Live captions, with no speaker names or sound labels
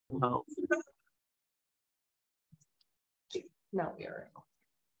Oh. Now we are.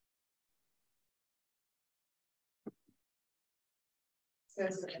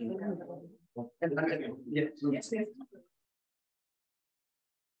 Yes.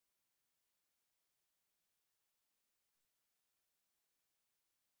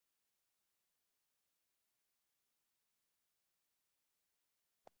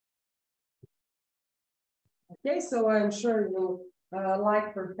 Okay, so I'm sure you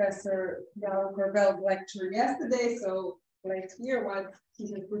like Professor KORBEL's lecture yesterday, so let's hear what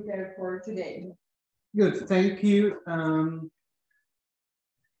he has prepared for today. Good, thank you.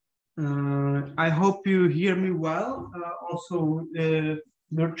 I hope you hear me well, also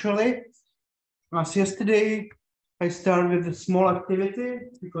virtually. As yesterday, I start with a small activity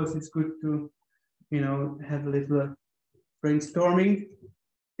because it's good to, have a little brainstorming.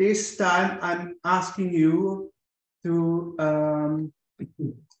 This time, I'm asking you to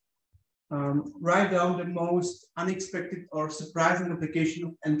write down the most unexpected or surprising application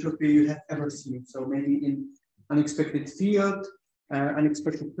of entropy you have ever seen. So maybe in unexpected field,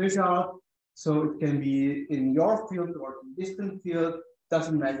 unexpected result. So it can be in your field or in distant field,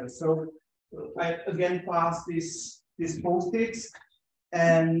 doesn't matter. So I again pass these post-its,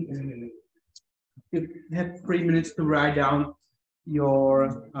 and you have 3 minutes to write down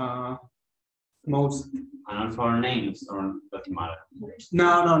your most. And for names, or doesn't matter.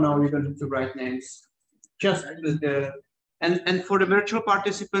 No, you don't have to write names. Just and for the virtual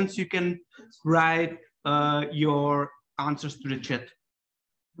participants, you can write your answers to the chat.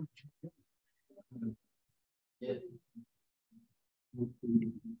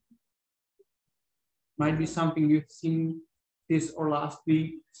 Might be something you've seen this or last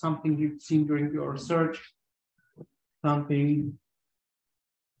week, something you've seen during your research, something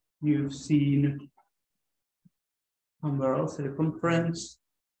you've seen somewhere else at a conference.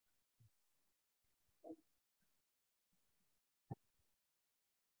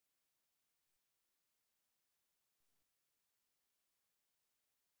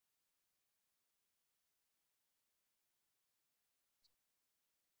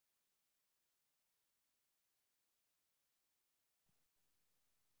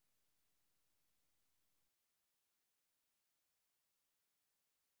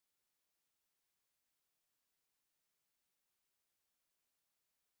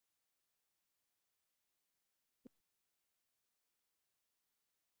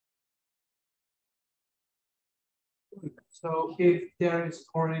 So if there is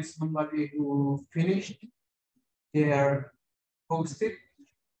already somebody who finished their post-it,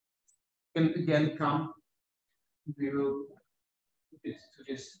 can again come. We will put it to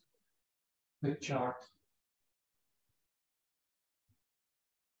this chart.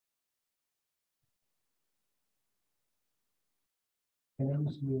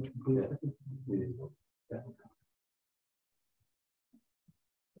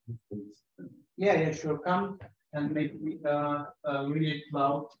 Yeah, sure. Come and make me read it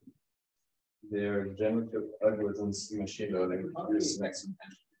loud. Their generative algorithms in machine learning use next.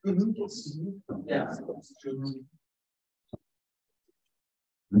 Yeah.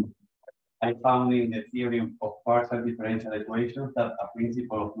 I found in the theorem of partial differential equations that a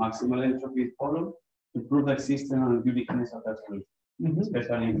principle of maximal entropy is followed to prove the existence and uniqueness of that solution,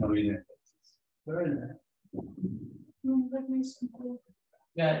 especially in nonlinear cases. Very nice.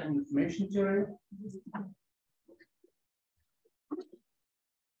 Yeah, information theory.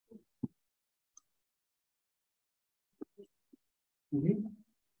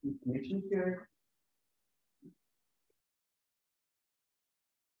 Information theory.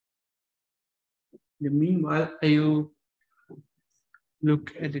 In the meanwhile, I'll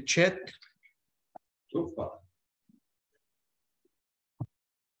look at the chat. So far.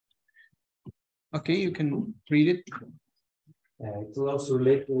 Okay, you can read it. It will also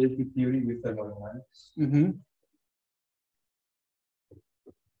relate to LP theory with thermodynamics.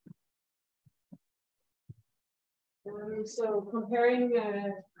 So comparing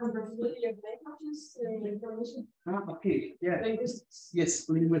comparability of languages and information. Okay, yeah. Linguistics. Yes,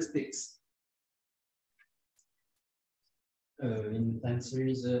 linguistics. In time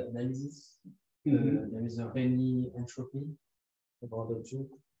series analysis, there is a Renyi entropy about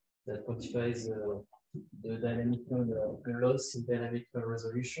object that quantifies the dynamical loss in dynamical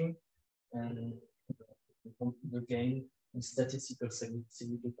resolution and the gain in statistical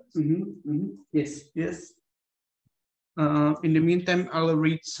significance. Yes. In the meantime, I'll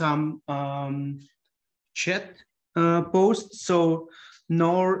read some chat posts. So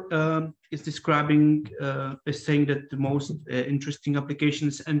Nor is describing, is saying that the most interesting application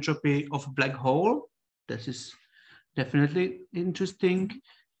is entropy of a black hole. This is definitely interesting.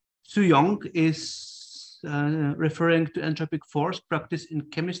 Su Yong is referring to entropic force practice in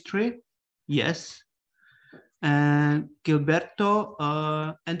chemistry. Yes. And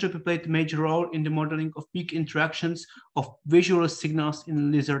Gilberto, entropy played a major role in the modeling of peak interactions of visual signals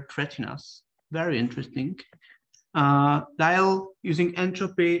in lizard retinas. Very interesting. Dial using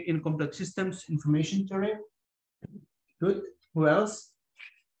entropy in complex systems, information theory. Good. Who else?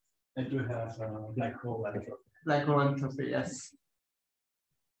 I do have black hole entropy. Black hole entropy, yes.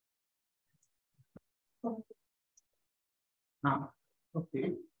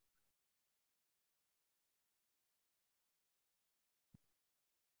 Okay.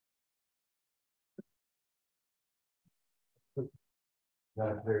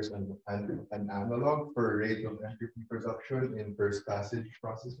 There's an analog for rate of entropy production in first passage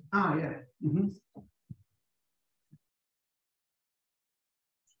processing. Yeah. Mm-hmm.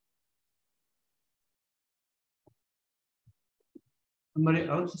 Somebody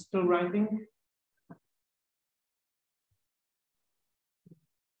else is still writing?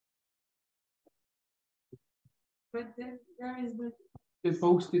 But there is The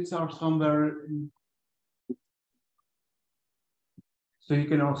post-its are somewhere. So you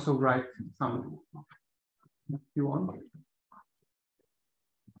can also write some if you want.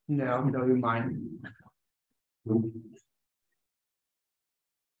 No, you mind.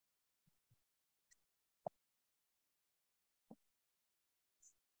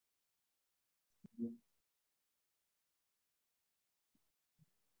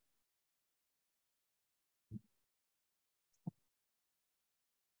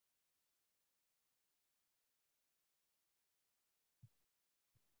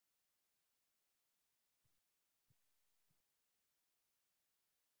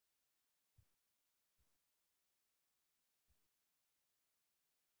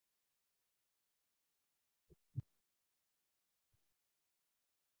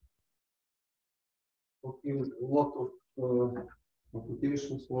 Okay, a lot of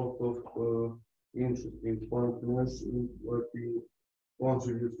applications, a lot of interesting points what we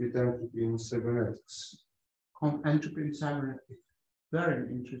contribute with entropy in cybernetics. Entropy in cybernetics.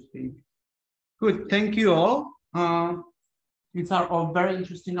 Very interesting. Good, thank you all. These are all very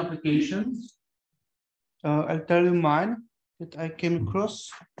interesting applications. I'll tell you mine that I came across.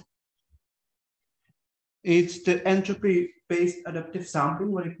 It's the entropy-based adaptive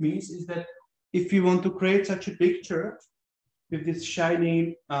sampling. What it means is that if you want to create such a picture with these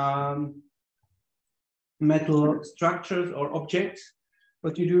shiny metal structures or objects,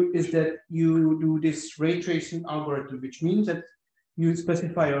 what you do is that you do this ray tracing algorithm, which means that you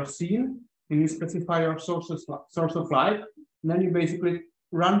specify your scene and you specify your source of light, and then you basically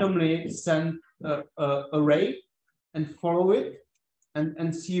randomly send a ray and follow it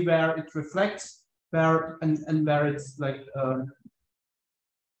and see where it reflects, where it's like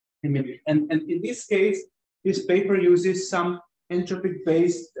and in this case, this paper uses some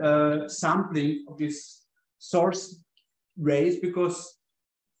entropy-based sampling of this source rays, because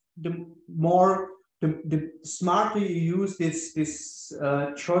the smarter you use this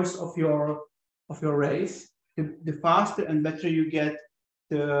choice of your rays, the faster and better you get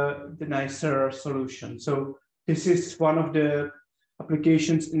the nicer solution. So this is one of the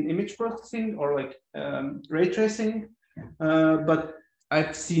applications in image processing or like ray tracing, but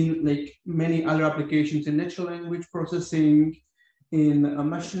I've seen like many other applications in natural language processing, in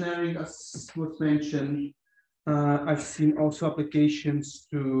machine learning, as was mentioned. I've seen also applications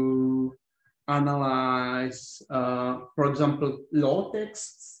to analyze, for example, law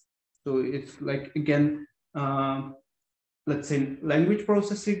texts. So it's like, again, let's say language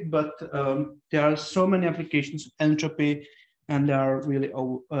processing, but there are so many applications of entropy and they are really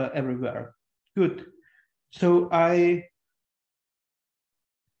everywhere. Good. So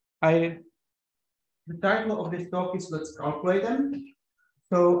the title of this talk is Let's Calculate Them.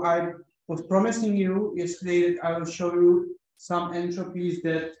 So I was promising you yesterday that I will show you some entropies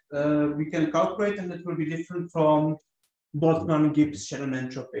that we can calculate and that will be different from Boltzmann-Gibbs Shannon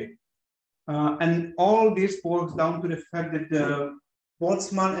entropy. And all this boils down to the fact that the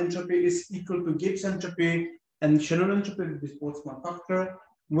Boltzmann entropy is equal to Gibbs entropy and Shannon entropy with this Boltzmann factor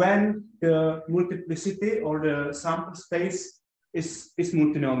when the multiplicity or the sample space is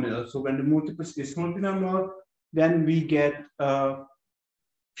multinomial. So when the multiplicity is multinomial, then we get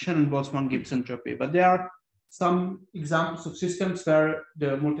Shannon-Boltzmann-Gibbs entropy. But there are some examples of systems where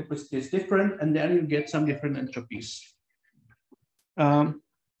the multiplicity is different, and then you get some different entropies.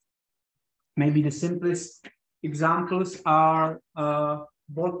 Maybe the simplest examples are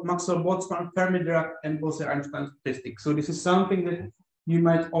Maxwell-Boltzmann, Fermi-Dirac, and Bose-Einstein statistics. So this is something that you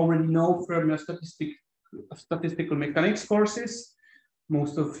might already know from your statistical mechanics courses,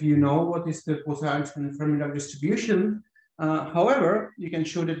 most of you know what is the Bose-Einstein Fermi-Dirac distribution. However, you can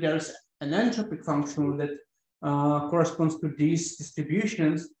show that there's an entropic function that corresponds to these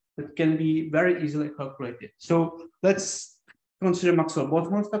distributions that can be very easily calculated. So let's consider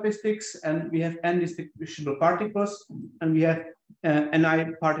Maxwell-Boltzmann statistics, and we have n distinguishable particles, and we have ni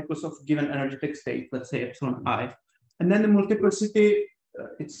particles of given energetic state, let's say epsilon I. And then the multiplicity,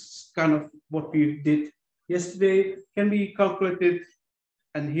 it's kind of what we did yesterday, can be calculated.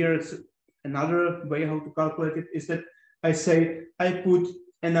 And here it's another way how to calculate it, is that I say I put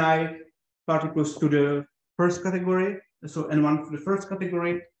ni particles to the first category, so n1 to the first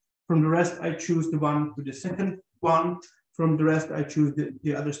category. From the rest, I choose the one to the second one. From the rest, I choose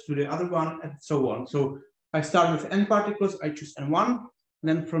the others to the other one, and so on. So I start with n particles, I choose n1.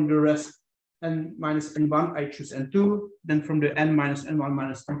 Then from the rest, n minus n1, I choose n2. Then from the n minus n1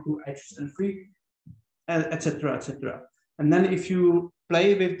 minus n2, I choose n3, etc., etc. And then if you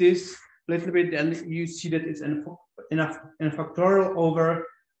play with this a little bit, then you see that it's n factorial over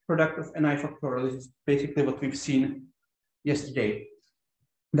product of ni factorial. This is basically what we've seen yesterday.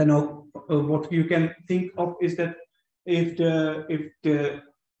 Then what you can think of is that if the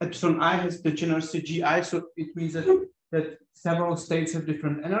epsilon I has degeneracy gi, so it means that several states have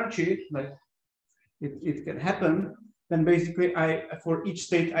different energy, like it can happen, then basically for each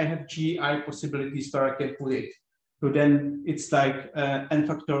state I have gi possibilities where I can put it. So then it's like n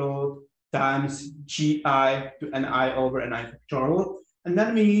factorial times gi to ni over ni factorial. And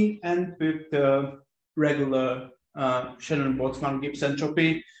then we end with the regular Shannon-Boltzmann-Gibbs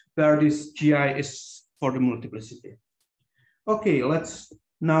entropy, where this gi is for the multiplicity. Okay, let's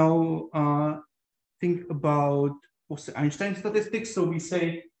now think about Bose-Einstein statistics. So we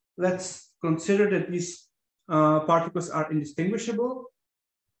say, let's consider that these particles are indistinguishable.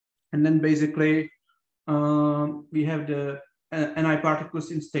 And then basically, we have the ni particles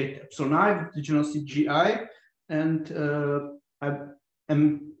in state epsilon I with degeneracy gi. And I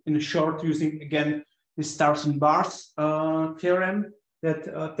am in short using, again, the stars and bars theorem that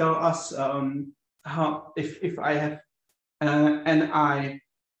tell us how if I have ni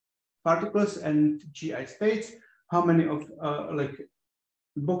particles and gi states, how many of like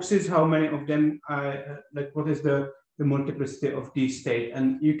boxes, how many of them like what is the multiplicity of these states.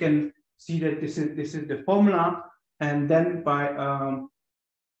 And you can see that this is the formula, and then by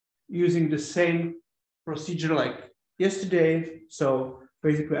using the same procedure like yesterday, so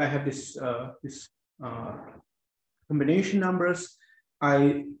basically I have this combination numbers.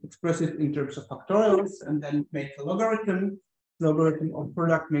 I express it in terms of factorials and then make a logarithm. Logarithm of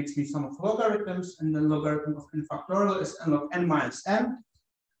product makes me sum of logarithms, and the logarithm of n factorial is n log n minus m.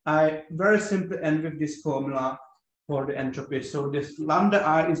 I very simply end with this formula for the entropy. So this lambda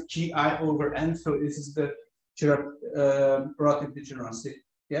I is gi over n. So this is the relative degeneracy.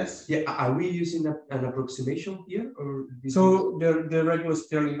 Yes. Yeah. Are we using an approximation here, or so the regular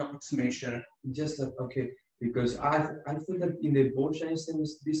Stirling approximation? Just okay. Because I thought that in the Bose-Einstein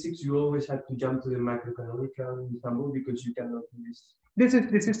statistics you always have to jump to the microcanonical example because you cannot do this. This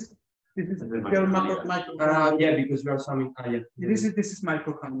is micro. Yeah, because we are summing. Yeah. This is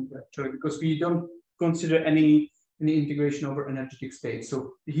microcanonical actually, because we don't consider any integration over energetic state.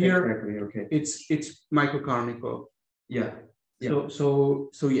 So here exactly, okay. It's microcanonical. Yeah. Yeah. So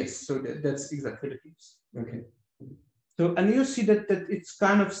yes. So that's exactly the case. Okay. So, and you see that it's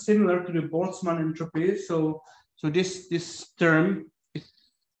kind of similar to the Boltzmann entropy. So this term is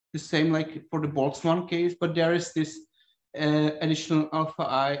the same like for the Boltzmann case, but there is this additional alpha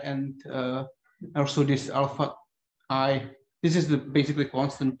I and also this alpha I. This is the basically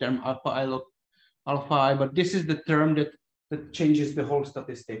constant term alpha I log alpha I, but this is the term that changes the whole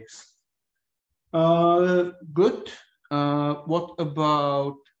statistics. Good. What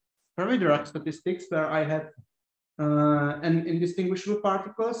about Fermi-Dirac statistics, where I have and indistinguishable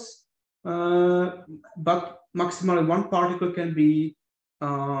particles, but maximally one particle can be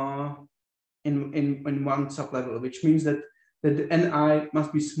in one sublevel, which means that the ni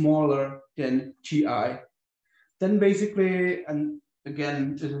must be smaller than gi. Then basically, and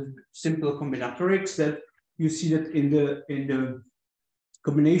again, this is simple combinatorics, that you see that in the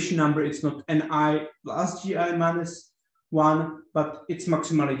combination number, it's not ni plus gi minus 1, but it's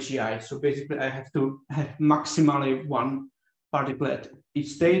maximally gi. So basically, I have to have maximally one particle at each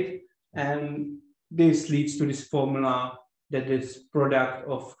state, and this leads to this formula that is product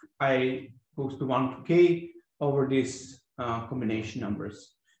of I goes to 1 to k over these combination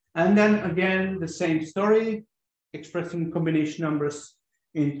numbers. And then again, the same story, expressing combination numbers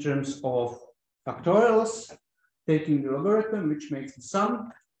in terms of factorials, taking the logarithm, which makes the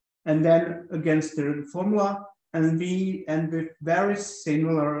sum, and then against the formula, and we end with very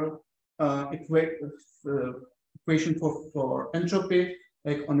similar equation for entropy,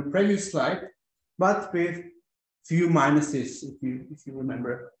 like on the previous slide, but with few minuses, if you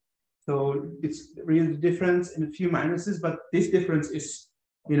remember. So it's really the difference in a few minuses, but this difference is,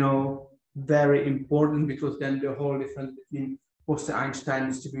 you know, very important, because then the whole difference between Foster-Einstein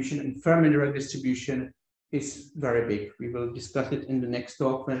distribution and Fermi-Dirac distribution is very big. We will discuss it in the next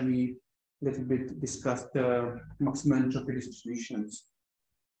talk when we a little bit discuss the maximum entropy distributions.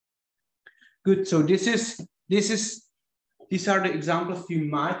 Good. So these are the examples you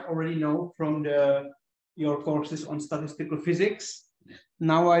might already know from your courses on statistical physics.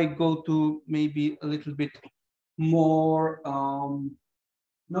 Now I go to maybe a little bit more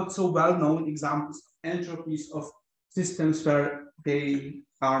not so well-known examples of entropies of systems where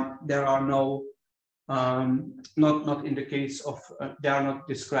there are no not in the case of they are not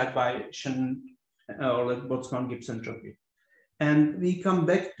described by Shannon or Boltzmann-Gibbs entropy. And we come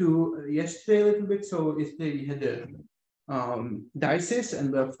back to yesterday a little bit. So yesterday we had the dices,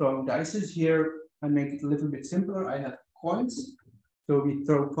 and we're throwing dices. Here I make it a little bit simpler. I have coins, so we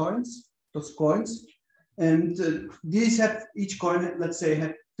throw coins, those coins, and these have, each coin, let's say,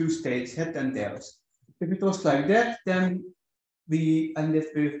 had two states, head and tails. If it was like that, then we ended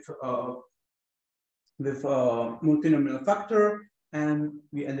with multinomial factor, and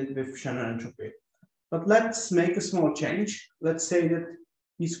we ended with Shannon entropy. But let's make a small change. Let's say that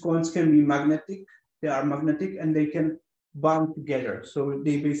these coins can be magnetic. They are magnetic and they can bond together. So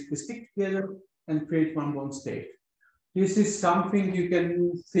they basically stick together and create one bond state. This is something you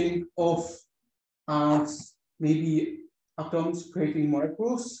can think of as maybe atoms creating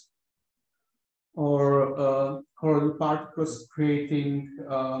molecules, or coronal particles creating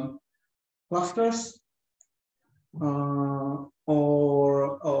clusters, or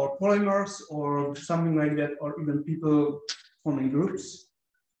polymers, or something like that, or even people forming groups.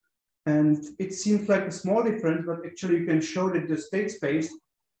 And it seems like a small difference, but actually you can show that the state space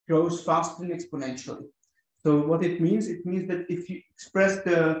grows faster than exponentially. So what it means that if you express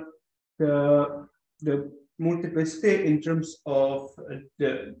the multiplicity in terms of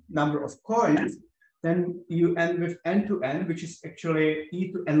the number of coins, then you end with n to n, which is actually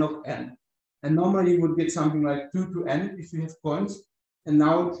e to n log n. And normally you would get something like 2 to n if you have coins. And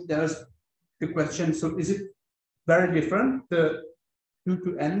now there's the question, so is it very different, the 2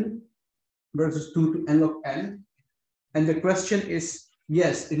 to n versus 2 to n log n? And the question is,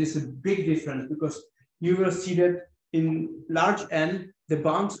 yes, it is a big difference, because you will see that in large n, the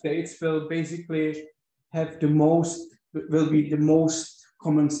bound states will basically have will be the most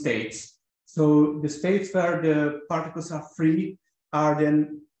common states. So the states where the particles are free are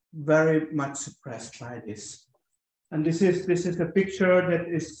then very much suppressed by this. And this is a picture that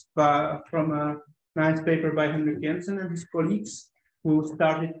is from a nice paper by Henrik Jensen and his colleagues, who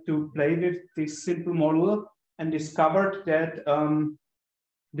started to play with this simple model and discovered that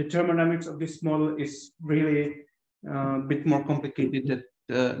the thermodynamics of this model is really a bit more complicated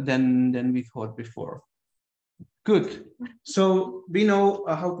than we thought before. Good. So we know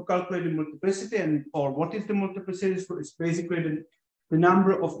how to calculate the multiplicity, or what is the multiplicity? So it's basically the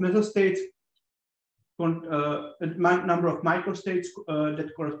number of mesostates, number of microstates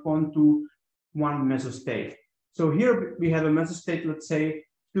that correspond to one mesostate. So here we have a mesostate, let's say,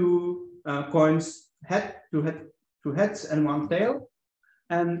 two coins, two heads and one tail.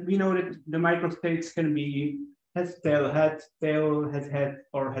 And we know that the microstates can be head, tail, head,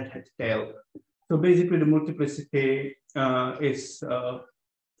 or head, tail. So basically the multiplicity is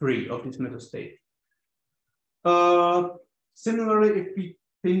 3 of this mesostate. Similarly, if we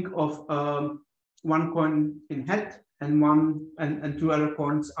think of one coin in head and two other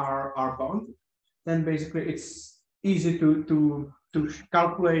coins are bound, then basically it's easy to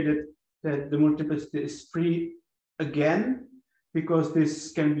calculate it, that the multiplicity is 3 again, because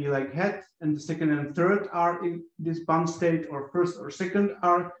this can be like head, and the second and third are in this bound state, or first or second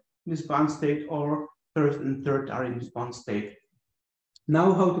are in this bound state, or first and third are in this bound state.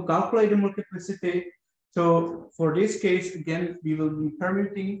 Now, how to calculate the multiplicity? So for this case, again, we will be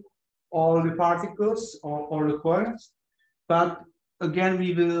permuting all the particles or all the coins, but again,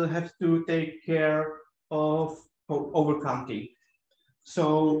 we will have to take care of overcounting.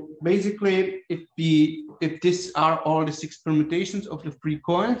 So basically, if these are all the 6 permutations of the 3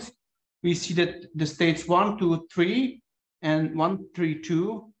 coins, we see that the states 1, 2, 3 and 1, 3,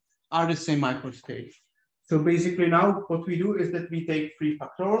 2 are the same microstate. So basically now what we do is that we take 3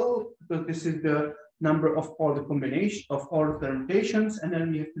 factorial, because this is the number of all the combination of all the permutations, and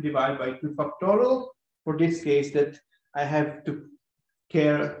then we have to divide by 2 factorial. For this case, that I have to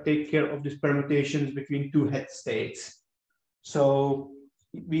take care of these permutations between two head states. So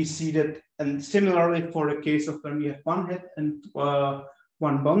we see that, and similarly for the case of when we have one head and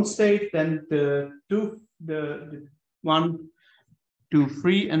one bond state, then the 1, 2,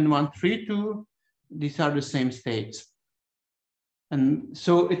 3 and 1, 3, 2, these are the same states. And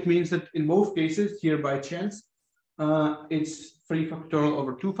so it means that in both cases here by chance, it's 3 factorial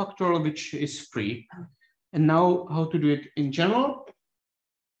over 2 factorial, which is free. And now how to do it in general.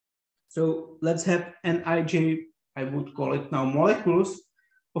 So let's have Nij, I would call it now molecules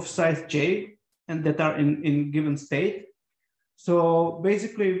of size J, and that are in given state. So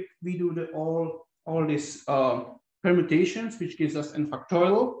basically we do all these permutations, which gives us n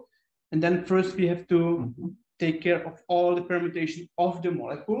factorial. And then first we have to take care of all the permutation of the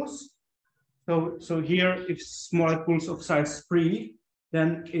molecules. So here, if it's molecules of size 3,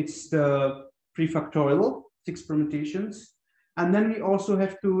 then it's the 3 factorial, 6 permutations. And then we also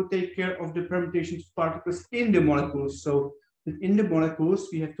have to take care of the permutations of particles in the molecules. So in the molecules,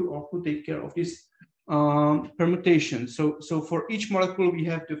 we have to also take care of this permutation. So for each molecule, we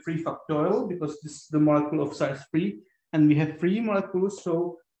have the 3 factorial because this is the molecule of size 3, and we have 3 molecules.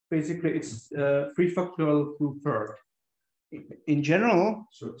 So basically, it's 3 factorial to 3rd. In general,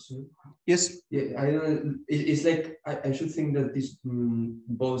 yes. Yeah, I don't know. It's like I should think that these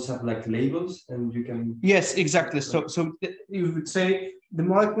balls have like labels, and you can. Yes, exactly. So you would say the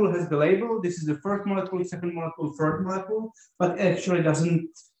molecule has the label. This is the 1st molecule, 2nd molecule, 3rd molecule, but actually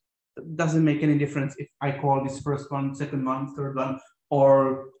doesn't make any difference if I call this 1st one, 2nd one, 3rd one,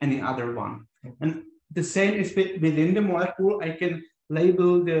 or any other one. And the same is within the molecule. I can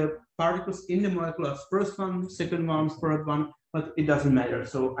label the particles in the molecule as 1st one, 2nd one, 3rd one, but it doesn't matter.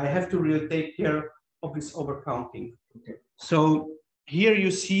 So I have to really take care of this overcounting. Okay. So here you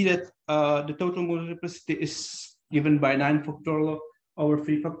see that the total multiplicity is given by 9 factorial over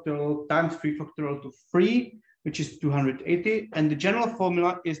 3 factorial times 3 factorial to 3, which is 280. And the general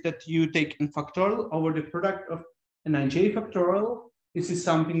formula is that you take n factorial over the product of Nij factorial. This is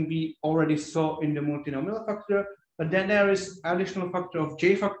something we already saw in the multinomial factor. But then there is additional factor of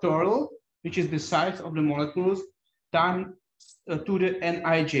J factorial, which is the size of the molecules, times to the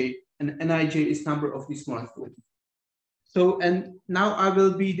Nij, and Nij is number of these molecules. So, and now I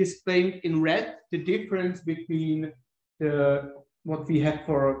will be displaying in red the difference between what we have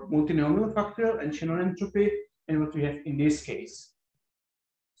for multinomial factor and Shannon entropy and what we have in this case.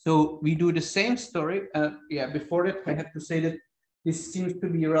 So we do the same story. Before that, I have to say that this seems to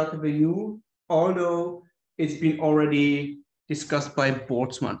be relatively new, although it's been already discussed by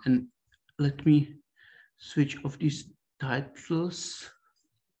Boltzmann. And let me switch off these titles.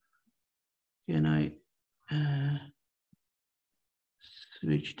 Can I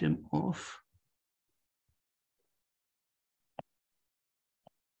switch them off?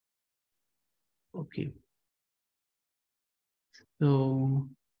 Okay. So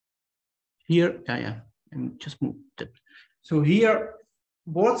here, and just move that. So here,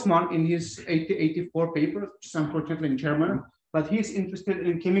 Boltzmann in his 1884 paper, which is unfortunately in German, but he's interested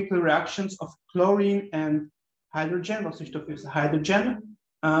in chemical reactions of chlorine and hydrogen, Wasserstoff is hydrogen,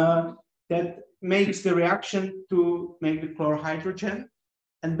 that makes the reaction to make the chlorhydrogen.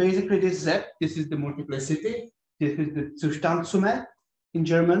 And basically this Z, this is the multiplicity, this is the Zustandsumme in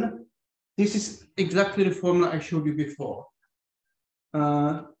German. This is exactly the formula I showed you before.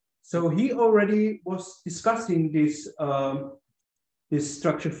 So he already was discussing this this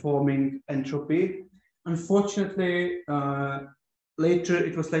structure forming entropy. Unfortunately,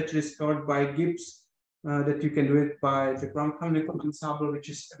 it was later discovered by Gibbs that you can do it by the ground canonical ensemble, which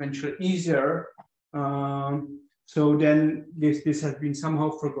is eventually easier. So then this has been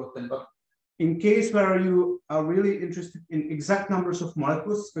somehow forgotten. But in case where you are really interested in exact numbers of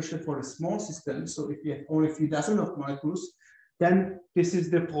molecules, especially for a small system, so if you have only a few dozen of molecules, then this is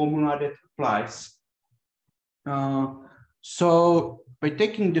the formula that applies. So by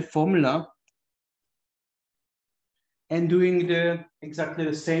taking the formula and doing exactly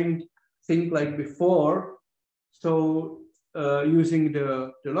the same thing like before, so using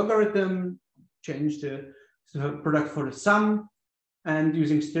the logarithm, change the product for the sum, and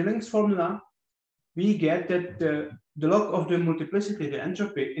using Stirling's formula, we get that the log of the multiplicity, the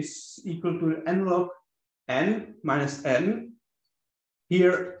entropy, is equal to n log n minus n.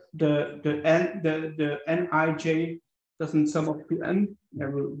 Here, the Nij doesn't sum up to n. I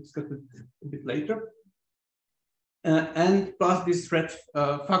will discuss it a bit later. And plus this red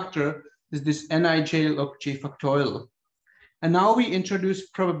factor is this Nij log j factorial. And now we introduce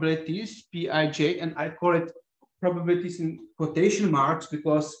probabilities, Pij, and I call it probabilities in quotation marks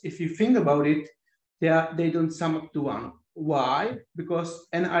because if you think about it, they don't sum up to 1. Why? Because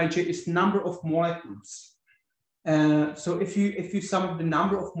Nij is number of molecules. So if you sum up the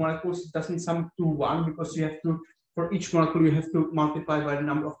number of molecules, it doesn't sum to 1 because you have to, for each molecule, you have to multiply by the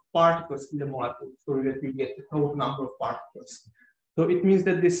number of particles in the molecule so that you get the total number of particles. So it means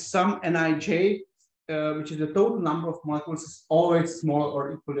that this sum Nij, which is the total number of molecules, is always smaller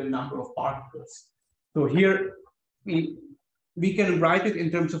or equal to the number of particles. So here we can write it in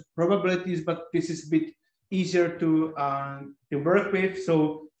terms of probabilities, but this is a bit easier to work with.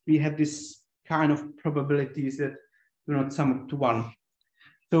 So we have this kind of probabilities that do not sum up to 1.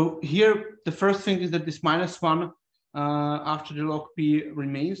 So here, the first thing is that this -1 after the log p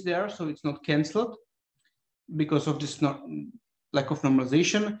remains there, so it's not cancelled because of this lack of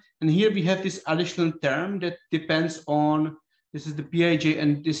normalization. And here we have this additional term that depends on, this is the Pij,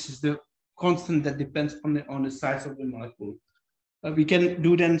 and this is the constant that depends on the size of the molecule. We can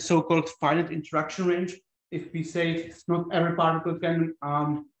do then so-called finite interaction range. If we say not every particle can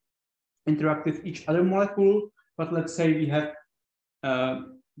interact with each other molecule, but let's say we have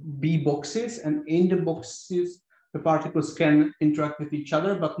B boxes, and in the boxes, the particles can interact with each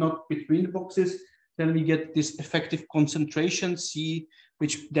other, but not between the boxes, then we get this effective concentration C,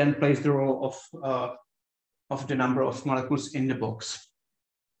 which then plays the role of the number of molecules in the box.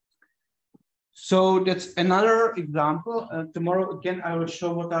 So that's another example. Tomorrow, again, I will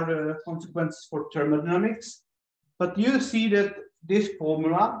show what are the consequences for thermodynamics. But you see that this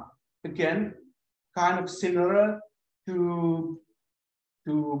formula, again, kind of similar to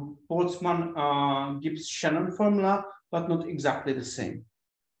Boltzmann-Gibbs-Shannon formula, but not exactly the same.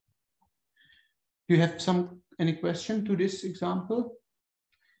 Do you have any question to this example?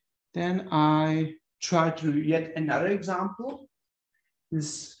 Then I try to do yet another example.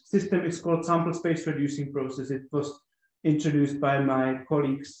 This system is called sample space reducing process. It was introduced by my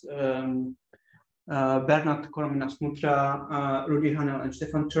colleagues Bernard Koromina-Smutra, Rudi Hanel, and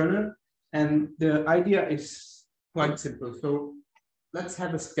Stefan Turner. And the idea is quite simple. So let's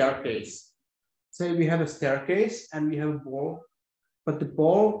have a staircase. Say we have a staircase and we have a ball, but the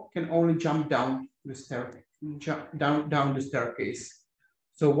ball can only jump down the staircase, down the staircase.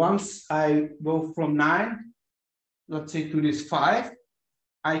 So once I go from 9, let's say, to this 5,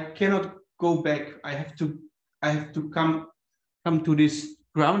 I cannot go back. I have to come to this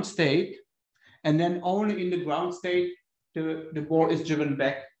ground state, and then only in the ground state the ball is driven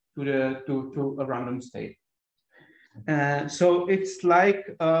back to a random state. So it's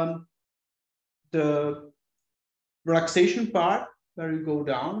like the relaxation part where you go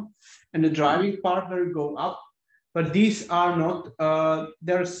down and the driving part where you go up, but these are not,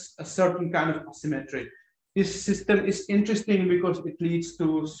 there's a certain kind of asymmetry. This system is interesting because it leads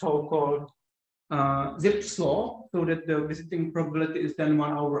to so-called Zipf's law, so that the visiting probability is then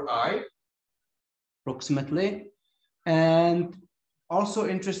 1/I, approximately. And also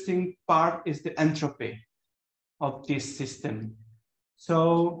interesting part is the entropy of this system.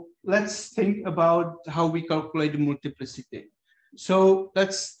 So let's think about how we calculate the multiplicity. So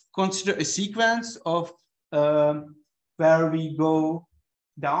let's consider a sequence of where we go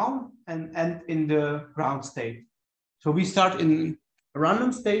down and end in the ground state. So we start in a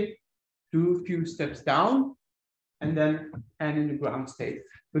random state, do a few steps down, and then end in the ground state.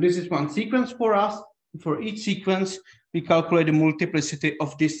 So this is one sequence for us. For each sequence, we calculate the multiplicity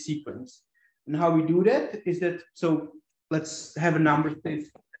of this sequence. And how we do that is that, so let's have a number of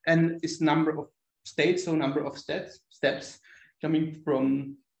states. N is number of states, so number of steps coming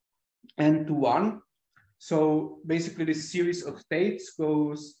from n to 1. So basically this series of states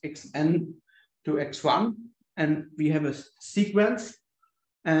goes xn to x1, and we have a sequence.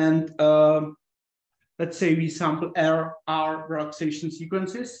 And let's say we sample R relaxation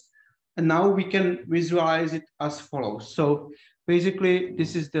sequences. And now we can visualize it as follows. So basically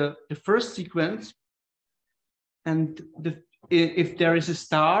this is the first sequence. And if there is a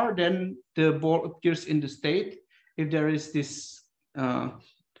star, then the ball appears in the state. If there is this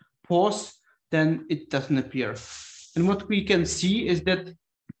pause, then it doesn't appear. And what we can see is that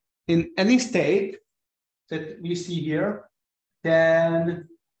in any state that we see here, then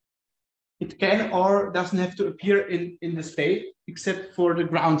it can or doesn't have to appear in the state except for the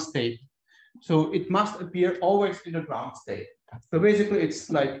ground state. So it must appear always in the ground state. So basically it's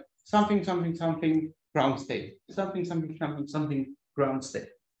like something, something, something, ground state, something, something, something, something, ground state.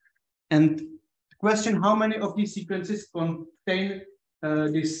 And the question, how many of these sequences contain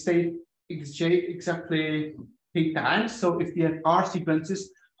this state xj exactly 8 times? So if we have R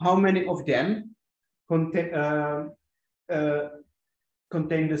sequences, how many of them contain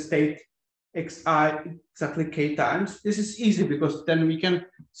the state xi exactly k times? This is easy because then we can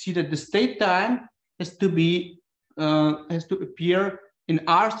see that the state time has to be has to appear in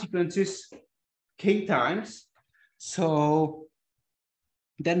R sequences k times. So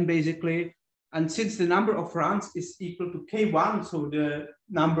then basically, and since the number of runs is equal to k1, so the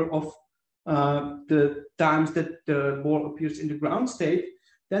number of the times that the ball appears in the ground state,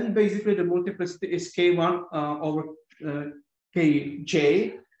 then basically the multiplicity is k1 over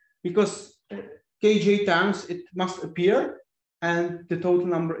kj, because kj times it must appear, and the total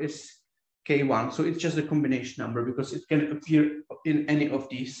number is k1. So it's just a combination number because it can appear in any of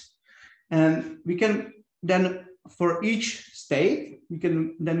these. And we can then, for each state, we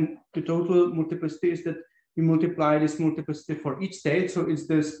can then, the total multiplicity is that we multiply this multiplicity for each state. So it's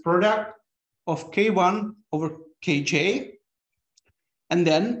this product of k1 over kj. And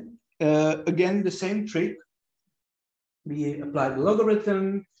then again, the same trick. We apply the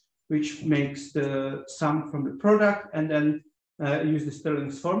logarithm, which makes the sum from the product, and then use the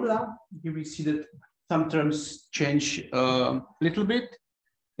Stirling's formula. Here we see that some terms change a little bit.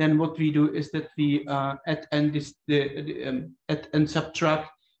 Then what we do is that we add and subtract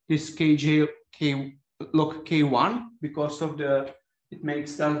this kj log k1 because of it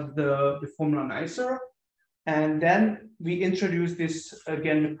makes the formula nicer. And then we introduce this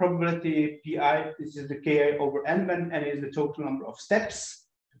again, the probability pi. This is the ki over n when n is the total number of steps,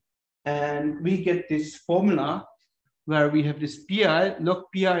 and we get this formula where we have this pi log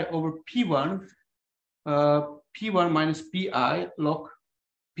pi over p1, p1 minus pi log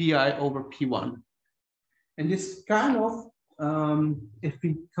pi over p1. And this kind of, if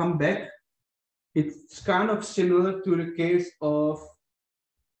we come back, it's kind of similar to the case of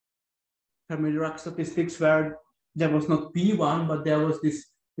Fermi-Dirac statistics, where there was not p1, but there was this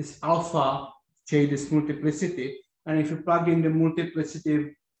alpha j, this multiplicity. And if you plug in the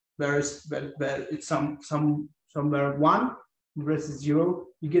multiplicity where it's somewhere 1 versus 0,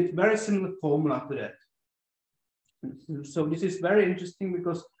 you get very similar formula to that. So this is very interesting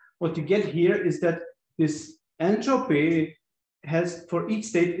because what you get here is that this entropy has, for each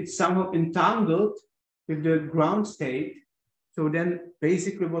state, it's somehow entangled with the ground state. So then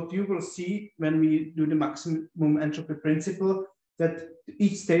basically what you will see when we do the maximum entropy principle, that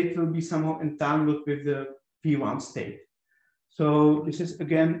each state will be somehow entangled with the P1 state. So this is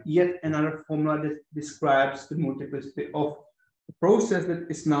again yet another formula that describes the multiplicity of the process that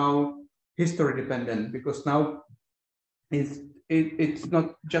is now history dependent, because now it's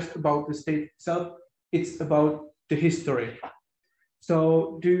not just about the state itself, it's about the history.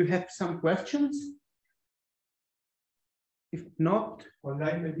 So do you have some questions? If not,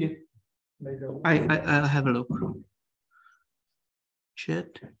 Online maybe? I'll have a look.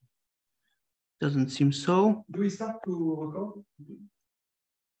 Chat. Doesn't seem so. Do we start to record?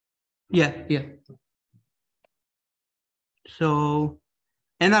 Yeah. So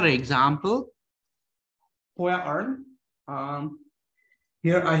another example, Poya-Arn.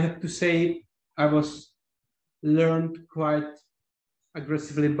 Here I have to say I was learned quite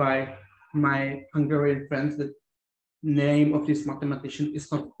aggressively by my Hungarian friends that name of this mathematician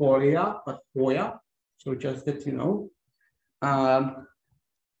is not Poya, but Poya. So just that you know.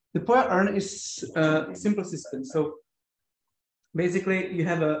 The Poya-Arn is a simple system. So basically you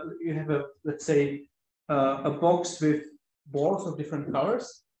have a let's say a box with balls of different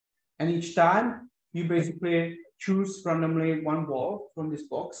colors, and each time you basically choose randomly one ball from this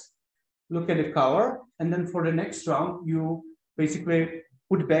box, look at the color, and then for the next round you basically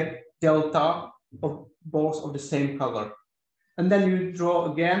put back delta of balls of the same color, and then you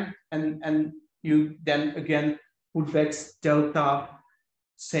draw again, and you then again put back delta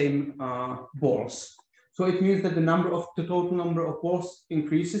same balls. So it means that the total number of balls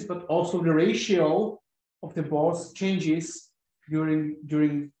increases, but also the ratio of the balls changes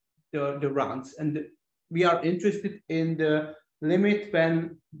during the rounds. And we are interested in the limit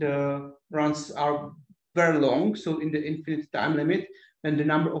when the runs are very long, so in the infinite time limit, when the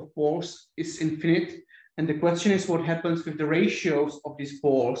number of balls is infinite. And the question is what happens with the ratios of these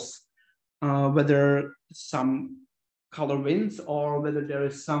balls, whether some color wins or whether there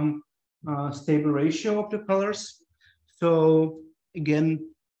is some stable ratio of the colors. So again,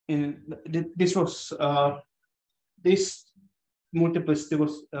 this multiplicity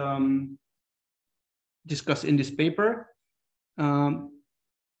was discussed in this paper. So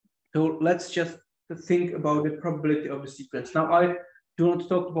let's just think about the probability of the sequence. Now I do not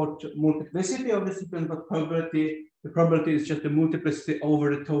talk about multiplicity of the sequence, but probability. The probability is just the multiplicity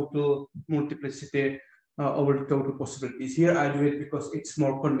over the total multiplicity over the total possibilities. Here I do it because it's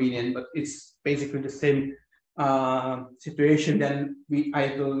more convenient, but it's basically the same situation. Then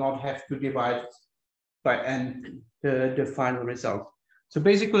I will not have to divide by n the final result. So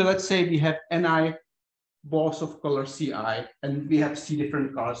basically, let's say we have ni balls of color Ci, and we have C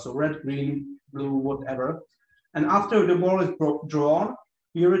different colors, so red, green, blue, whatever. And after the ball is drawn,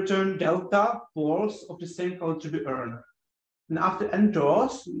 we return delta balls of the same color to the urn. And after n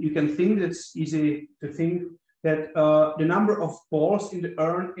draws, you can think it's easy to think that the number of balls in the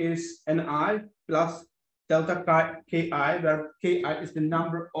urn is Ni plus delta Ki, where Ki is the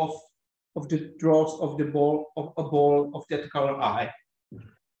number of the draws of the ball of a ball of that color I,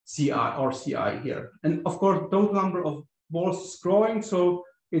 Ci or Ci here. And of course, total number of balls is growing, so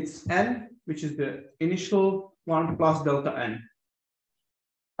it's n, which is the initial one plus delta n.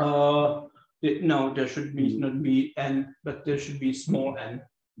 No, there should be not be n, but there should be small n.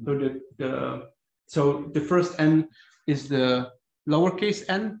 So the first n is the lowercase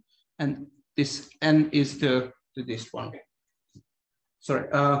n, and this n is this one. Sorry.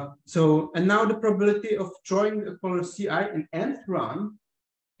 And now the probability of drawing a color Ci in nth run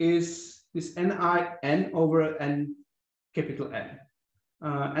is this Ni n over n capital N.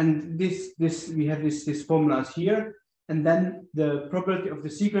 And this we have this formulas here. And then the probability of the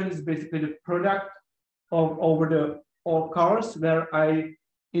sequence is basically the product of over all colors, where I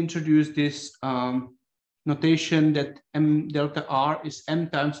introduce this notation that m delta r is m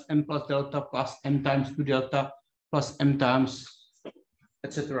times m plus delta plus m times 2 delta plus m times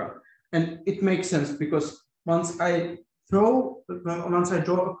etc. And it makes sense because once I draw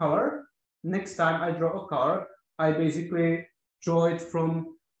a color, next time I draw a color, I basically draw it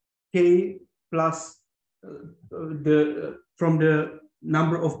from k plus from the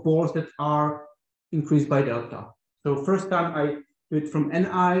number of balls that are increased by delta. So first time I do it from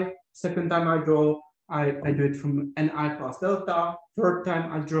Ni, second time I draw, I do it from Ni plus delta, third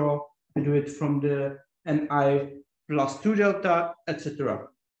time I draw, I do it from the Ni plus 2 delta, etc.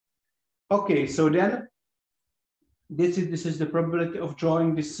 Okay, so then this is the probability of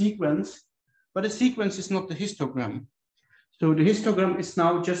drawing the sequence, but the sequence is not the histogram. So the histogram is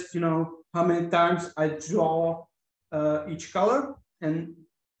now just, how many times I draw each color, and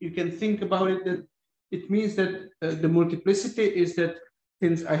you can think about it that it means that the multiplicity is that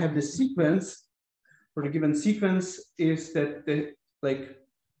since I have the sequence for the given sequence is that the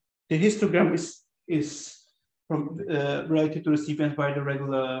histogram is from related to the sequence by the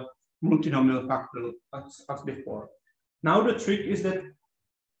regular multinomial factor as before. Now the trick is that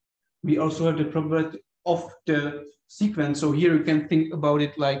we also have the probability of the sequence. So here you can think about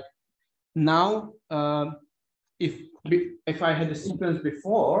it like now, if I had a sequence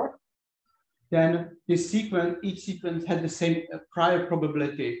before, then this sequence, each sequence had the same prior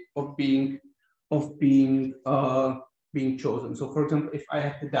probability of being chosen. So for example, if I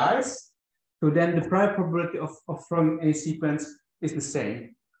have the dice, so then the prior probability of throwing any sequence is the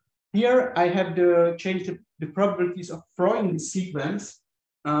same. Here I have to change the probabilities of throwing the sequence,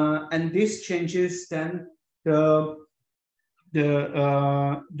 and this changes then the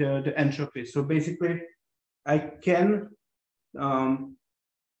entropy. So basically, I can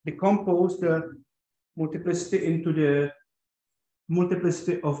decompose the multiplicity into the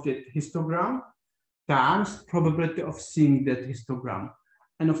multiplicity of the histogram times probability of seeing that histogram.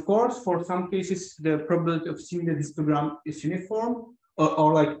 And of course, for some cases, the probability of seeing the histogram is uniform,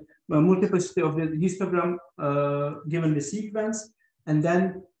 or like a multiplicity of the histogram given the sequence, and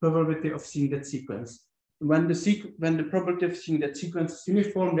then probability of seeing that sequence. When the probability of seeing that sequence is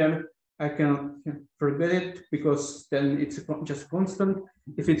uniform, then I can forget it because then it's just constant.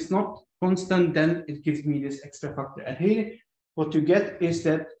 If it's not constant, then it gives me this extra factor. And here, what you get is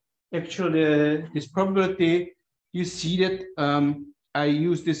that actually this probability, you see that I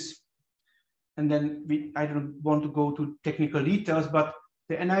use this, and then I don't want to go to technical details, but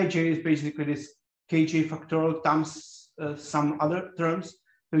the Nij is basically this kj factorial times some other terms.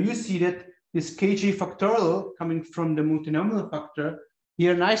 So you see that this kj factorial coming from the multinomial factor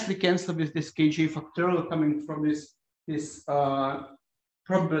here nicely cancel with this kj factorial coming from this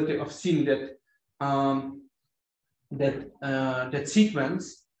probability of seeing that that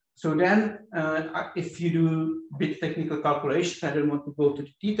sequence. So then, if you do bit technical calculation, I don't want to go to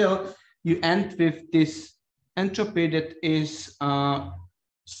the detail, you end with this entropy that is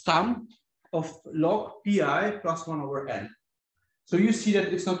sum of log pi plus 1 over n. So you see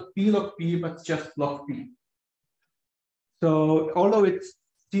that it's not p log p, but just log p. So although it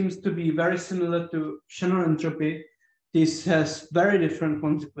seems to be very similar to Shannon entropy, this has very different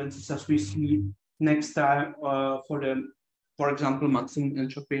consequences as we see next time for example, maximum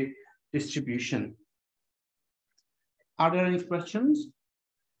entropy distribution. Are there any questions?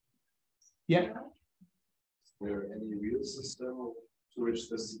 Yeah. Is there any real system to which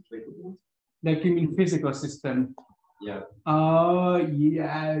this is applicable? Like you mean physical system? Yeah.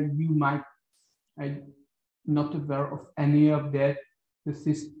 Yeah, you might. not aware of any of that, the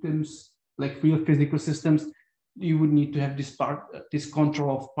systems, like real physical systems, you would need to have this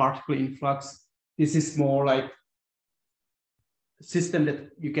control of particle influx. This is more like a system that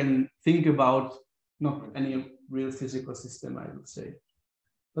you can think about, not any real physical system, I would say.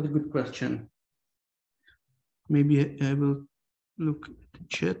 But a good question. Maybe I will look at the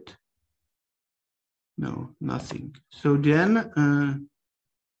chat. No, nothing. So then,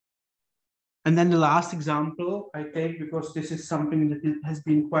 and then the last example I take, because this is something that has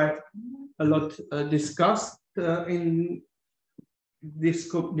been quite a lot discussed in this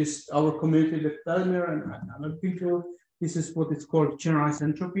our community with Telmer and other people. This is what is called generalized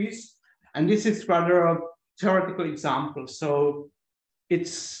entropies, and this is rather a theoretical example. So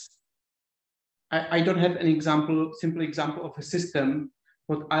it's I don't have an example, simple example of a system.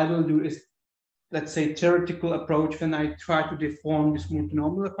 What I will do is, let's say, theoretical approach when I try to deform this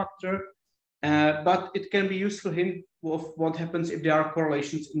multinomial factor. But it can be useful hint of what happens if there are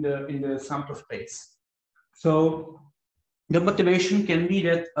correlations in the sample space. So the motivation can be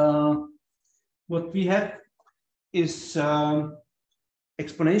that what we have is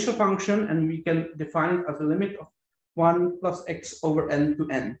exponential function, and we can define it as a limit of 1 plus x over n to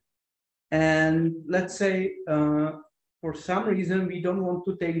n. And let's say for some reason we don't want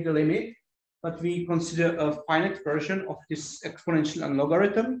to take the limit, but we consider a finite version of this exponential and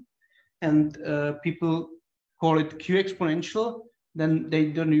logarithm, and people call it q exponential. Then they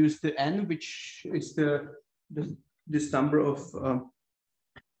don't use the n, which is this number of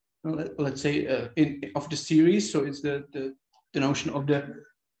let's say of the series. So it's the notion of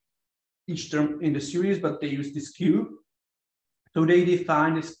each term in the series, but they use this q. So they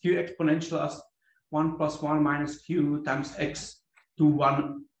define this q exponential as 1 plus 1 minus q times x to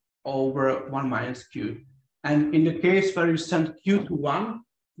 1 over 1 minus q. And in the case where you send q to 1,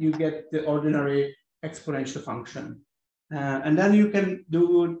 you get the ordinary exponential function. And then you can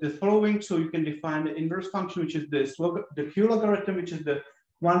do the following. So you can define the inverse function, which is the q logarithm, which is the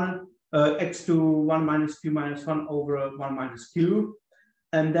 1 x to 1 minus q minus 1 over 1 minus q.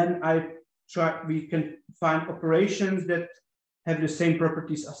 And then we can find operations that have the same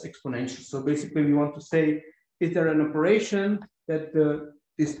properties as exponential. So basically we want to say, is there an operation that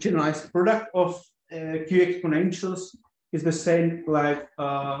this generalized product of q exponentials is the same like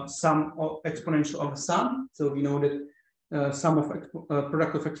sum of exponential of a sum. So we know that sum of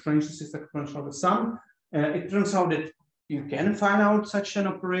product of exponentials is exponential of a sum. It turns out that you can find out such an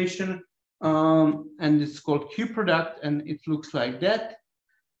operation, and it's called q product, and it looks like that.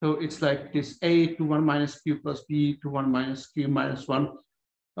 So it's like this a to 1 minus q plus b to 1 minus q minus 1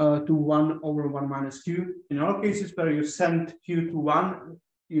 to 1 over 1 minus q. In all cases where you send q to 1,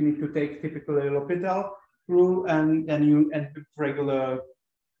 you need to take typically L'Hopital rule, and then you end with regular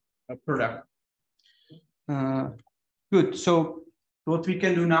product. Good. So what we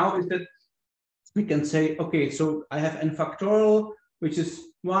can do now is that we can say, okay, so I have n factorial, which is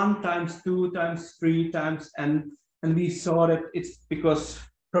 1 times 2 times 3 times n, and we saw that it's because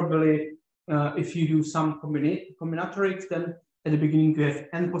probably if you do some combinatorics, then at the beginning you have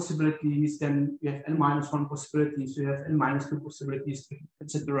n possibilities, then you have n minus 1 possibilities, you have n minus 2 possibilities,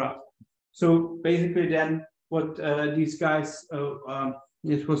 etc. So basically then what these guys,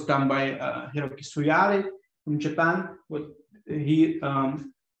 this was done by Hiroki Suyari from Japan, what he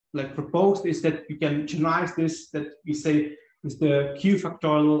like proposed is that you can generalize this, that we say is the q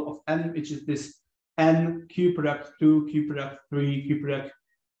factorial of n, which is this n q product 2, q product 3, q product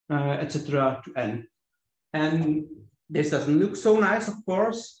etc. to n. And this doesn't look so nice, of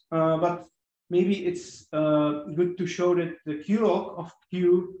course, but maybe it's good to show that the q log of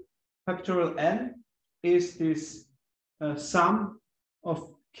q factorial n is this sum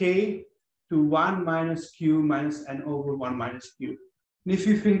of k to 1 minus q minus n over 1 minus q. And if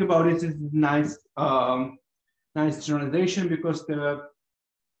you think about it, it's nice, nice generalization, because the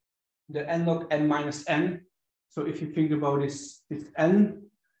n log n minus n. So if you think about this n,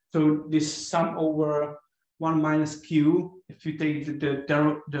 so this sum over 1 minus q, if you take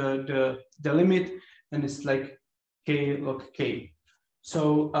the limit, then it's like k log k.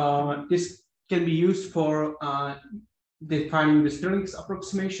 So this can be used for defining the Stirling's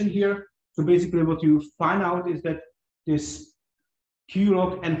approximation here. So basically what you find out is that this q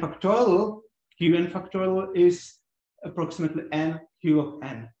log n factorial, qn factorial is approximately n q log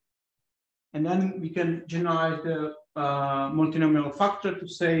n. And then we can generalize the multinomial factor to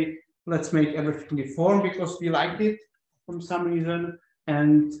say, let's make everything deform because we liked it for some reason.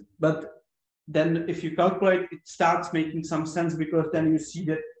 But then if you calculate, it starts making some sense, because then you see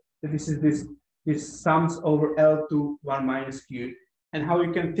that this is this sums over L to 1 minus q. And how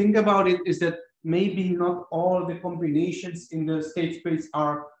you can think about it is that maybe not all the combinations in the state space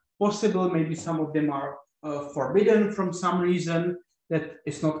are possible. Maybe some of them are forbidden from some reason that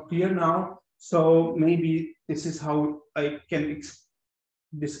is not clear now. So maybe this is how I can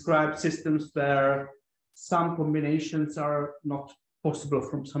describe systems where some combinations are not possible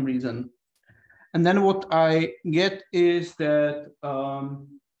from some reason. And then what I get is that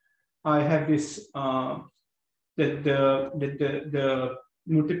I have this, that the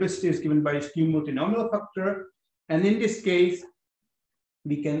multiplicity is given by a skew multinomial factor. And in this case,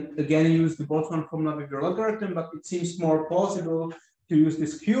 we can again use the Boltzmann formula with the logarithm, but it seems more plausible to use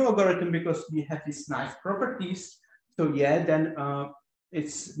this Q logarithm because we have these nice properties. So yeah, then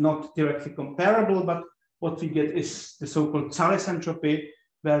it's not directly comparable, but what we get is the so-called Thales entropy,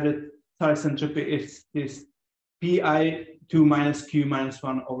 where the Thales entropy is this pi2 minus q minus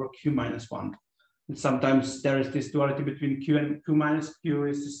 1 over q minus 1. And sometimes there is this duality between q and q minus q.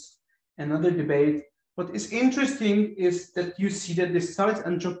 Is another debate. What is interesting is that you see that this Thales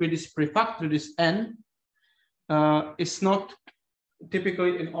entropy, this prefactor, this n, is not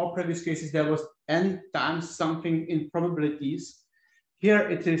typically in all previous cases there was n times something in probabilities. Here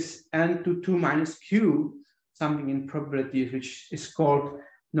it is n to 2 minus q, something in probabilities, which is called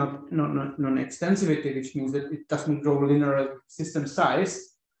non-extensivity, which means that it doesn't grow linear system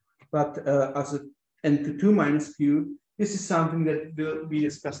size, but as a n to 2 minus q, this is something that will be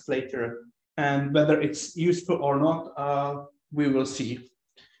discussed later. And whether it's useful or not, we will see.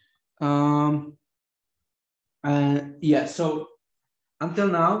 Yeah, so until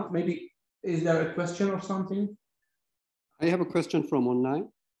now, maybe, is there a question or something? I have a question from online.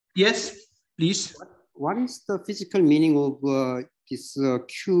 Yes, please. What is the physical meaning of this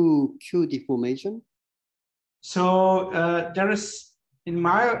Q deformation? So there is, in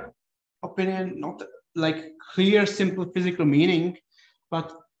my opinion, not like clear, simple physical meaning,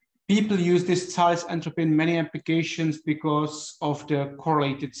 but people use this Thales entropy in many applications because of the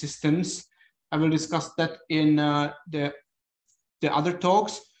correlated systems. I will discuss that in the other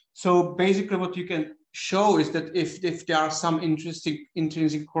talks. So basically what you can show is that if there are some interesting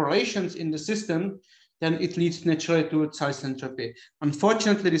intrinsic correlations in the system, then it leads naturally to Thales entropy.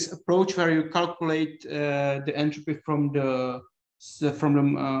 Unfortunately, this approach where you calculate the entropy from the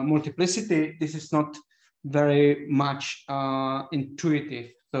multiplicity, this is not very much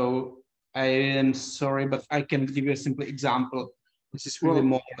intuitive. So I am sorry, but I can give you a simple example. This is really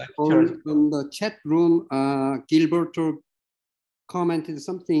more like on the chat room, Gilberto commented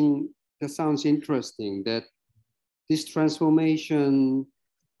something that sounds interesting, that this transformation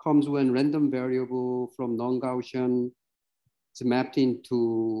comes when random variable from non-Gaussian is mapped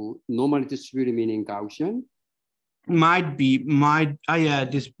into normally distributed, meaning Gaussian. Might be, yeah,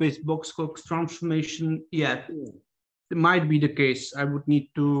 this base Box-Cox transformation, yeah, it might be the case. I would need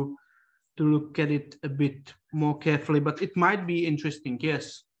to look at it a bit more carefully, but it might be interesting.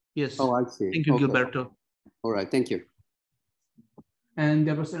 Yes, yes. Oh, I see. Thank you, okay. Gilberto. All right, thank you. And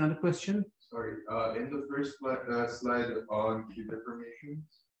there was another question. Sorry, in the first slide on Q deformations.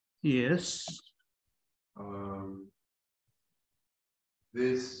 Yes.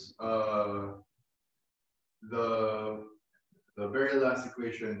 This the very last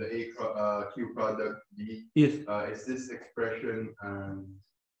equation, the Q product B. Yes. Is this expression and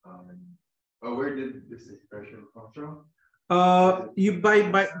where did this expression come from? You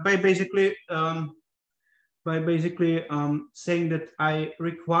by basically saying that I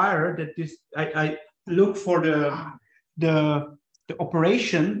require that this I look for the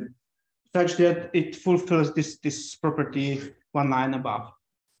operation such that it fulfills this property one line above.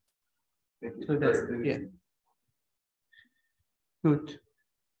 So that's, yeah. Good.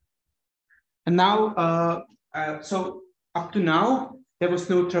 And now, so up to now, there was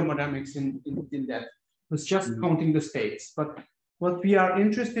no thermodynamics in that. It was just counting the states. But what we are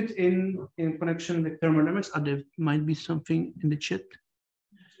interested in connection with thermodynamics, there might be something in the chat.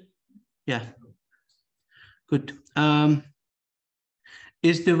 Yeah. Good.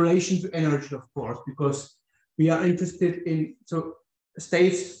 Is the relation to energy, of course, because we are interested in, so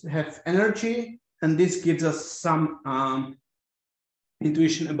states have energy, and this gives us some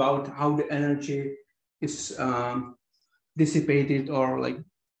intuition about how the energy is dissipated or like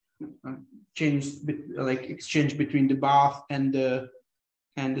changed, like exchange between the bath and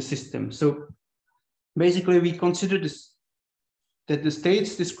the system. So basically, we consider this that the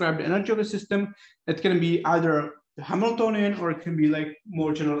states describe the energy of a system. That can be either the Hamiltonian, or it can be like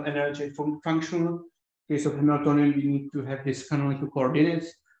more general energy from functional. In case of Hamiltonian, we need to have this canonical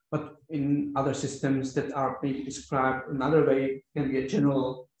coordinates, but in other systems that are maybe described another way, it can be a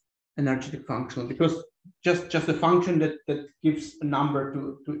general energetic functional, because just a function that gives a number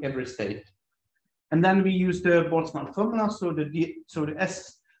to every state. And then we use the Boltzmann formula. So the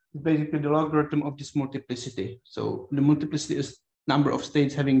S is basically the logarithm of this multiplicity. So the multiplicity is number of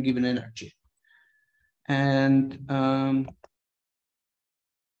states having given energy. And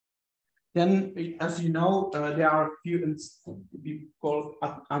then, as you know, there are a few we call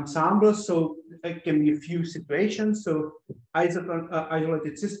ensembles. So it can be a few situations. So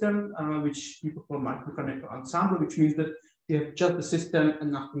isolated system, which people call microcanonical ensemble, which means that you have just the system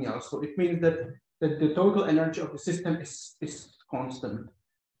and nothing else. So it means that the total energy of the system is constant.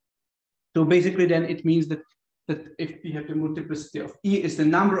 So basically, then it means that if we have the multiplicity of E is the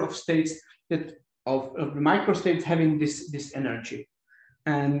number of states that of the microstates having this energy.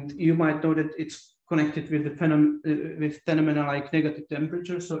 And you might know that it's connected with the phenomena like negative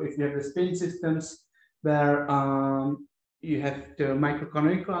temperature. So if you have the spin systems where you have the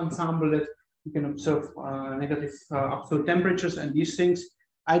microcanonical ensemble that you can observe negative absolute temperatures and these things.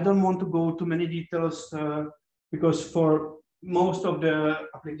 I don't want to go too many details because for most of the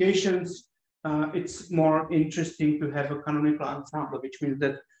applications, it's more interesting to have a canonical ensemble, which means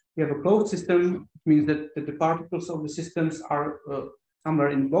that you have a closed system. It means that the particles of the systems are somewhere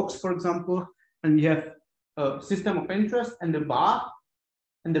in blocks, for example, and you have a system of interest and the bath.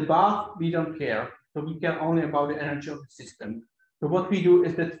 And the bath, we don't care. So we care only about the energy of the system. So what we do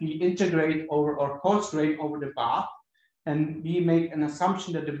is that we integrate over or concentrate over the bath, and we make an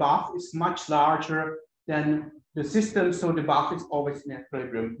assumption that the bath is much larger than the system, so the bath is always in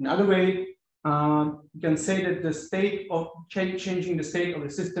equilibrium. Another way, you can say that the state of changing the state of the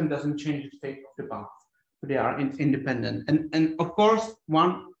system doesn't change the state of the bath. So they are independent. And of course,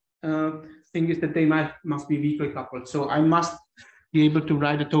 one thing is that they must be weakly coupled. So I must be able to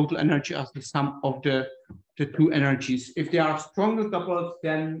write the total energy as the sum of the two energies. If they are strongly coupled,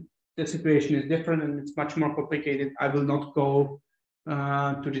 then the situation is different and it's much more complicated. I will not go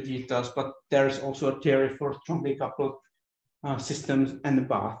to the details, but there is also a theory for strongly coupled systems and the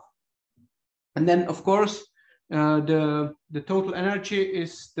bath. And then, of course, the total energy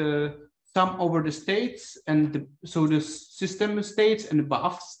is the sum over the states, and so the system states and the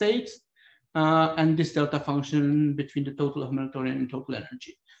bath states, and this delta function between the total Hamiltonian and total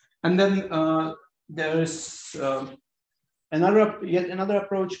energy. And then there is yet another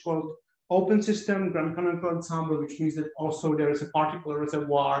approach called open system grand canonical ensemble, which means that also there is a particle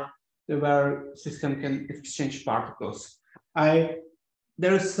reservoir where system can exchange particles.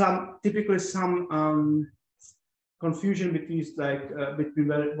 There is typically some confusion between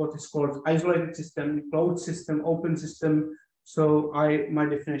what is called isolated system, closed system, open system. So my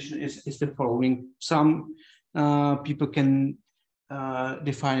definition is the following. Some people can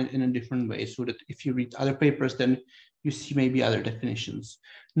define it in a different way, so that if you read other papers, then you see maybe other definitions.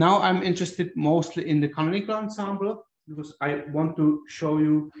 Now I'm interested mostly in the canonical ensemble because I want to show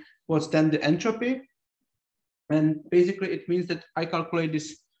you what's then the entropy. And basically it means that I calculate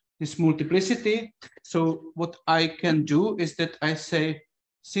this multiplicity. So what I can do is that I say,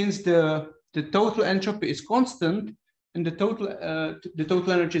 since the total entropy is constant and the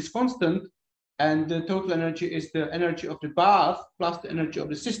total energy is constant, and the total energy is the energy of the bath plus the energy of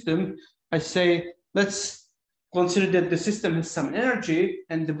the system, I say, let's consider that the system has some energy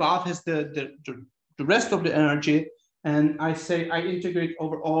and the bath has the rest of the energy. And I say I integrate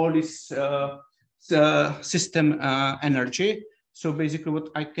over all this system energy. So basically what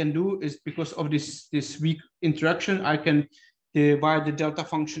I can do is, because of this weak interaction, I can divide the delta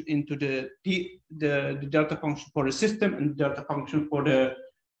function into the delta function for the system and the delta function for the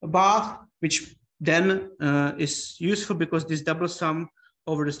bath, which then is useful because this double sum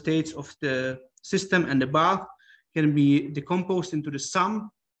over the states of the system and the bath can be decomposed into the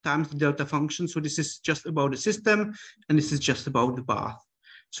sum times the delta function. So this is just about the system and this is just about the bath.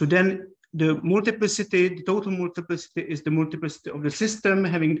 So then the multiplicity, the total multiplicity is the multiplicity of the system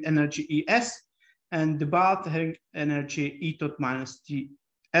having energy Es and the bath having energy E tot minus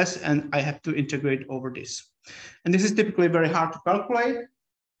Ts, and I have to integrate over this. And this is typically very hard to calculate.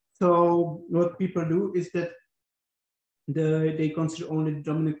 So what people do is that they consider only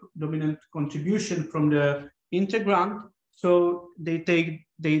the dominant contribution from the integrand. So they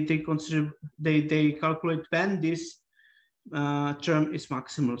calculate when this term is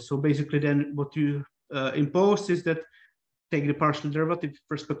maximal. So basically then what you impose is that take the partial derivative with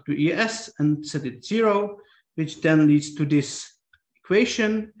respect to Es and set it 0, which then leads to this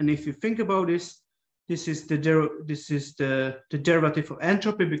equation. And if you think about this, this is the derivative of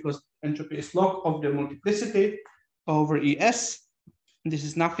entropy, because entropy is log of the multiplicity over Es. And this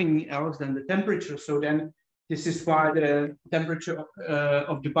is nothing else than the temperature. So then this is why the temperature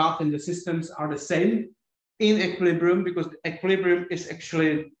of the bath and the systems are the same in equilibrium, because equilibrium is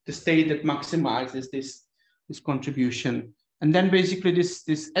actually the state that maximizes this contribution. And then basically this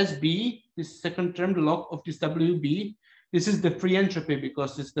SB, this second term, the log of this WB, this is the free entropy,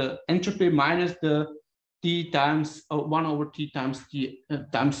 because it's the entropy minus the T times 1 over T times T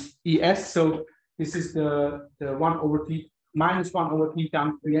times ES. So this is the 1 over T minus 1 over T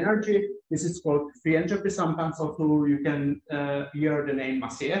times free energy. This is called free entropy. Sometimes also you can hear the name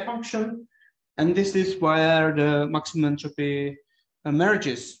Massier function. And this is where the maximum entropy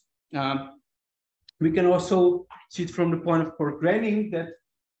emerges. We can also see it from the point of Korb-Graining that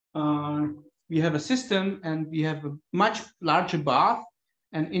we have a system and we have a much larger bath.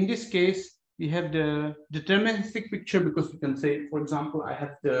 And in this case, we have the deterministic picture, because we can say, for example, I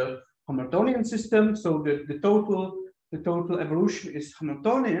have the Hamiltonian system. So the total evolution is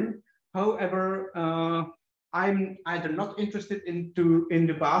Hamiltonian. However, I'm either not interested in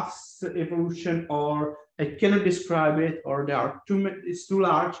the bath's evolution, or I cannot describe it, or it's too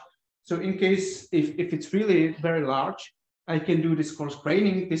large. So in case if it's really very large, I can do this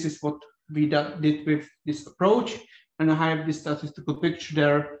Korb-Graining. This is what we did with this approach, and I have this statistical picture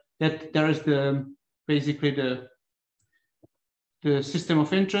there that there is basically the system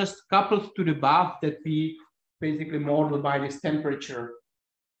of interest coupled to the bath that we basically model by this temperature.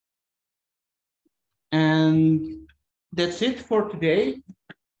 And that's it for today.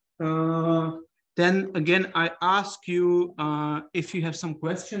 Then again, I ask you if you have some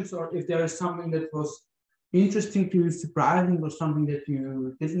questions, or if there is something that was interesting to you, surprising, or something that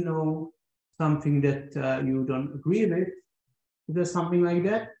you didn't know, something that you don't agree with. Is there something like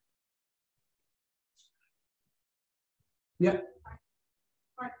that? Yeah.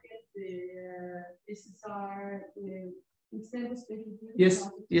 Yes,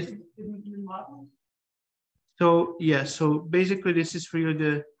 yes. So yeah, so basically this is really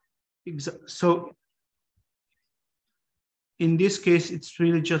the so in this case it's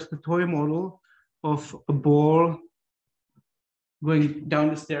really just a toy model of a ball going down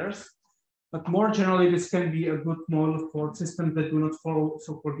the stairs. But more generally, this can be a good model for systems that do not follow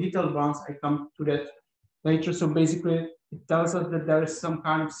so-called detailed ones. I come to that later. So basically, it tells us that there is some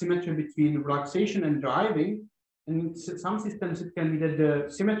kind of symmetry between relaxation and driving. And in some systems, it can be that the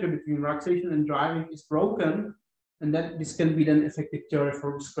symmetry between relaxation and driving is broken, and that this can be then effective theory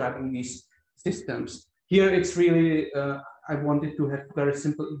for describing these systems. Here, it's really, I wanted to have a very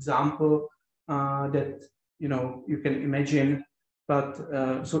simple example that you can imagine. But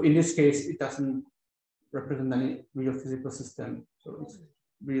so in this case, it doesn't represent any real physical system. So it's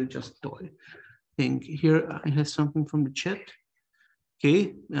really just toy thing. Here I have something from the chat.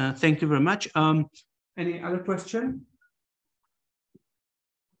 Okay, thank you very much. Any other question?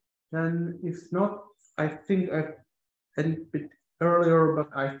 Then if not, I think I had it a bit earlier,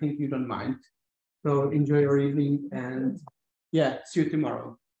 but I think you don't mind. So enjoy your evening, and yeah, see you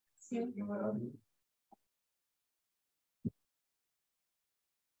tomorrow. See you tomorrow.